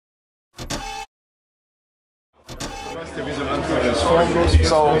So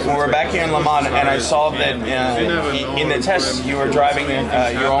we're back here in Le Mans, and I saw that in the test you were driving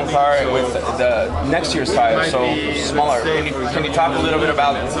your own car with the next year's tires, so smaller. Can you talk a little bit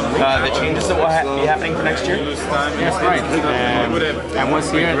about the changes that will be happening for next year? Yes, right. I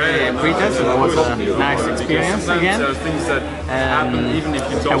was here at the pre-test. It was a nice experience again.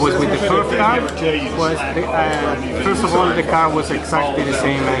 I was with the first car. First of all, the car was exactly the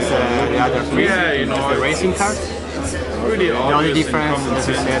same as the other three, the racing cars. The only difference, as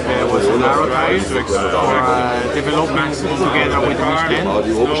I said, was the narrow tires for development together with the Michelin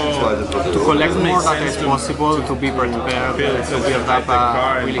to collect more data as possible, to be prepared to build up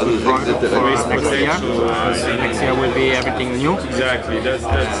a really good product for next year. Next year will be everything new. Exactly, that's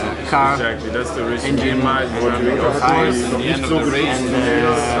car, the engine, and tires, and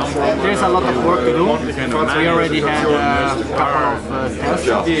there's a lot of work to do. We already had a couple of tests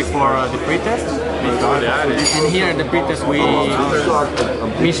before the pre-test, and here at the pre-test Michelin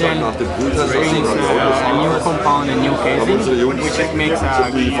brings a new compound, a new casing, which makes a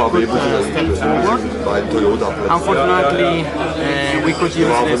good step forward. Unfortunately, we could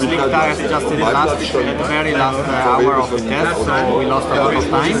use the slick tires just at the very last hour of the test, so we lost a lot of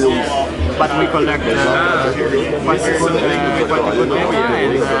time. But we collect quite a good data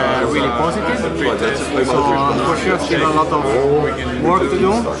and really positive. So for sure, still a lot of work to do.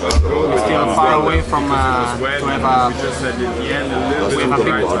 We're still far away from to have a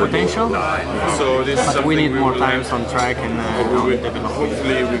big potential, but we need more times on track and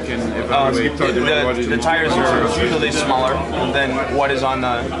hopefully we can evaluate the tires are usually smaller than what is on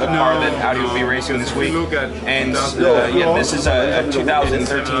the car that Audi will be racing this week, and yeah, this is a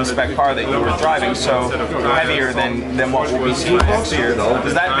 2013 spec car that you were driving, so heavier than what we'll be seeing next year.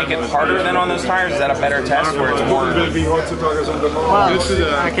 Does that make it harder than on those tires? Is that a better test where it's more? Well,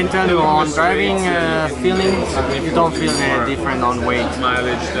 I can tell you on driving feeling, you don't feel different on weight.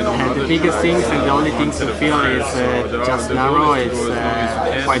 And the biggest things and the only things you feel is just narrow. It's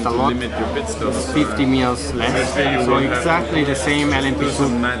quite a lot. It's 50 mils less. So exactly the same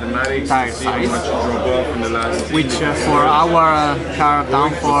LMP2 tire size, which for our car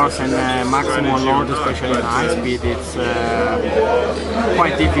downforce and maximum load, especially in high speed, it's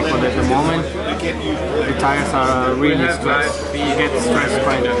quite difficult at the moment. The tires are really stressed. You get stressed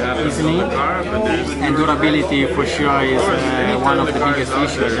quite easily, and durability for sure is one of the biggest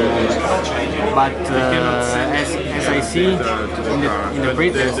issues at the moment. But as I see in the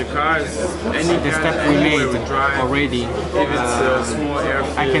pre-test, the step we made already,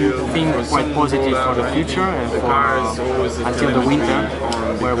 I can think quite positive for the future and for until the winter,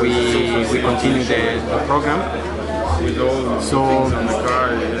 where we continue the program. So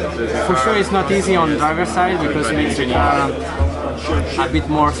for sure it's not easy on the driver's side because it makes the car a bit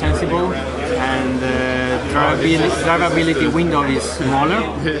more sensible, and drivability window is smaller,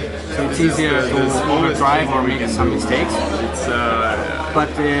 so it's easier to overdrive or make some mistakes.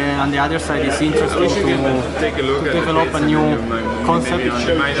 But on the other side, it's interesting to develop a new concept to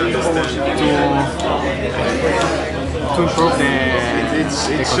improve the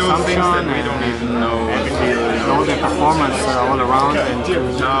consumption and all the performance all around, and to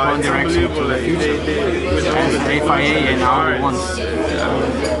go in direction to the future as FIA and Audi wants.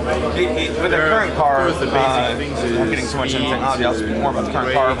 With the current car, not getting too much into technology, I'll speak more about the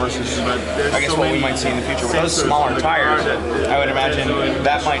current car versus, I guess, what we might see in the future. With those smaller tires, I would imagine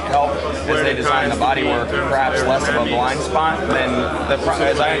that might help as they design the bodywork, perhaps less of a blind spot than,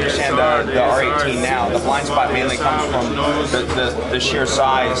 as I understand the R18 now, the blind spot mainly comes from the sheer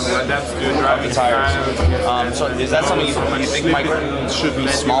size of the tires. So is that something you think should be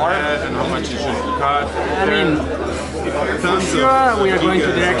smaller? I mean, for sure, we are going to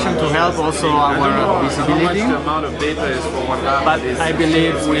direction to help also our visibility, but I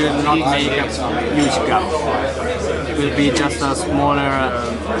believe we will not make a huge gap. It will be just a smaller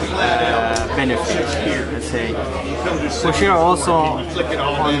benefit, let's say. For sure, also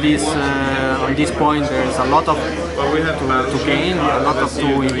on this point, there is a lot of to gain, a lot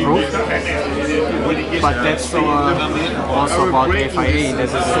to improve. But that's also about FIA. That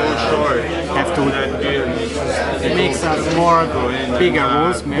have to make more bigger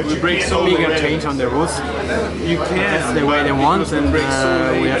rules, bigger change on the rules. That's the way they want, and we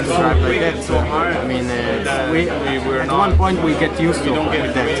have to drive like that. So, I mean, at one point we get used to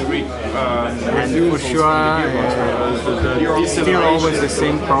with that, and for sure, still always the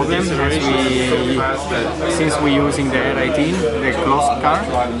same problem as we since we're using the R18, the closed car,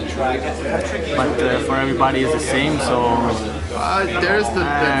 but for everybody it's the same, so there's the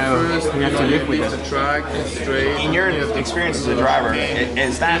first we have to live with it. track straight. In your experience as a driver,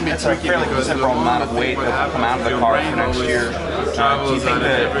 it's a fairly considerable amount of weight that will come out of the car for next year. Do you think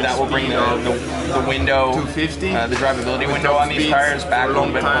that will bring the window, 250, the drivability window on these tires back a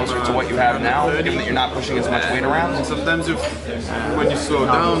little bit closer to what you have now, given that you're not pushing as much weight around? And sometimes when you slow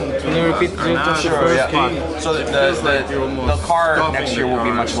down, can you repeat just the first part? So the car next year will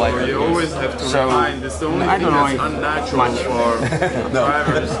be much lighter. So you always have to remind. It's the only I thing don't know that's unnatural for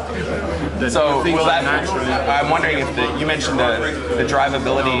drivers. So will that, I'm wondering if you mentioned the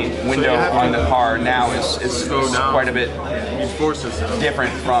drivability window on the car now is quite a bit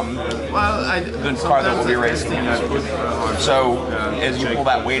different from the car that will be racing. So as you pull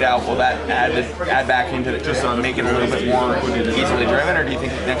that weight out, will that add back into it, just make it a little bit more easily driven, or do you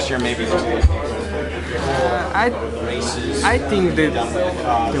think next year maybe? I think that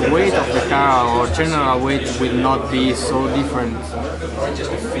the weight of the car or general weight will not be so different.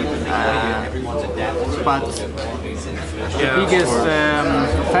 But the biggest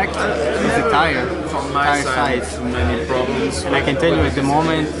fact is the tire size. Many problems. And I can tell you at the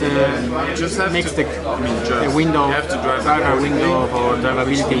moment, makes the window, driver window or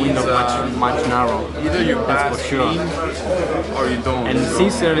drivability window much narrow. Either you pass for sure. Or you don't. And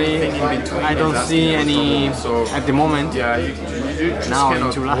sincerely, I don't see any at the moment. Yeah, you just now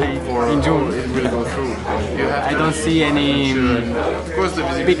in July, in June, it will go through. I don't see any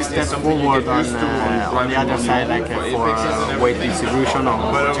big steps forward on the other side, like for weight distribution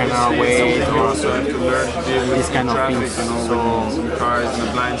or general weight or these kind of things. So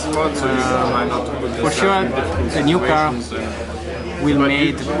for sure, the new car will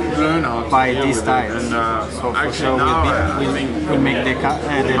made by these tires. So for sure will make the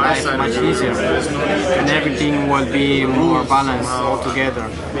life much easier, and everything will be more balanced altogether.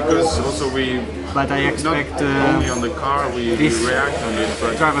 Because also but I expect only on the car this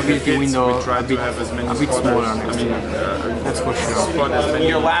drivability window a bit smaller next year. That's for sure.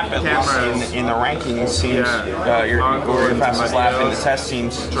 Your lap, at least in the rankings, seems your fastest lap in the test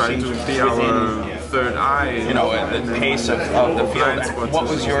seems within third eye. You know, the pace of the field. What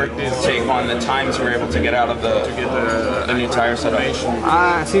was your take on the times you were able to get out of the new tire setup?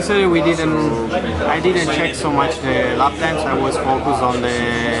 Sincerely, I didn't check so much the lap times. I was focused on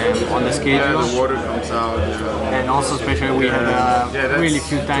the schedule. The water comes out. And also, especially, we had really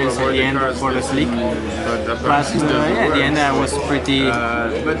few times at the end for the slick. But at the end, I was pretty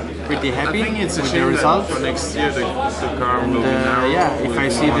happy with the result. For next year, the car will be narrow. If I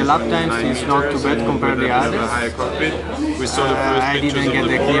see the lap times, it's not too bad compared to the others. I didn't get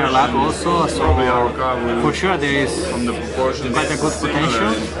the clear lap also, so for sure there is quite a good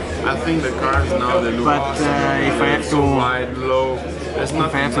potential. I think the cars now they look if I have to wide, low. If I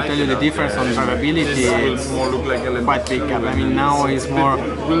have to tell you the difference on drivability, it's quite big. I mean, now it's more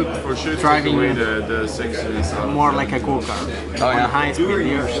driving more like a go-kart on high speed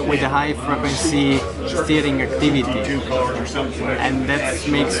with a high frequency steering activity, and that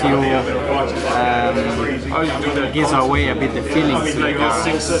makes you gives away a bit the feelings, like a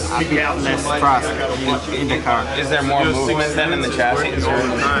bit less trust in the car. Is there more movement then in the chassis?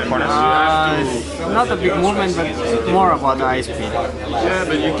 Not a big movement, but more about the high speed. Yeah,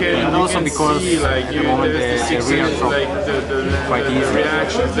 but you can. And also because like at the moment the rear drop quite easy.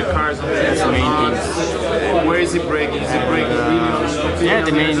 Reactions, the cars. That's the main thing. Where is he braking? Is he braking really on? Yeah,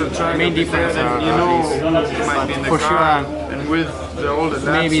 the main difference are but for sure. And with all the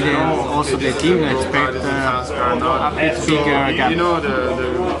maybe also the team expect a bit bigger gap. You know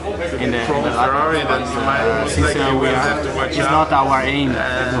in the Ferrari since it's not our aim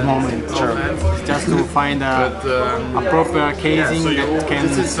at the moment. It's just to find a proper casing that can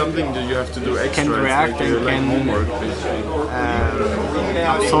this is something that you have to do extra. Can react and can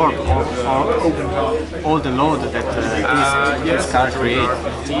absorb all the load that this car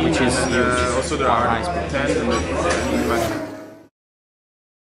creates, which is huge also the R10 and the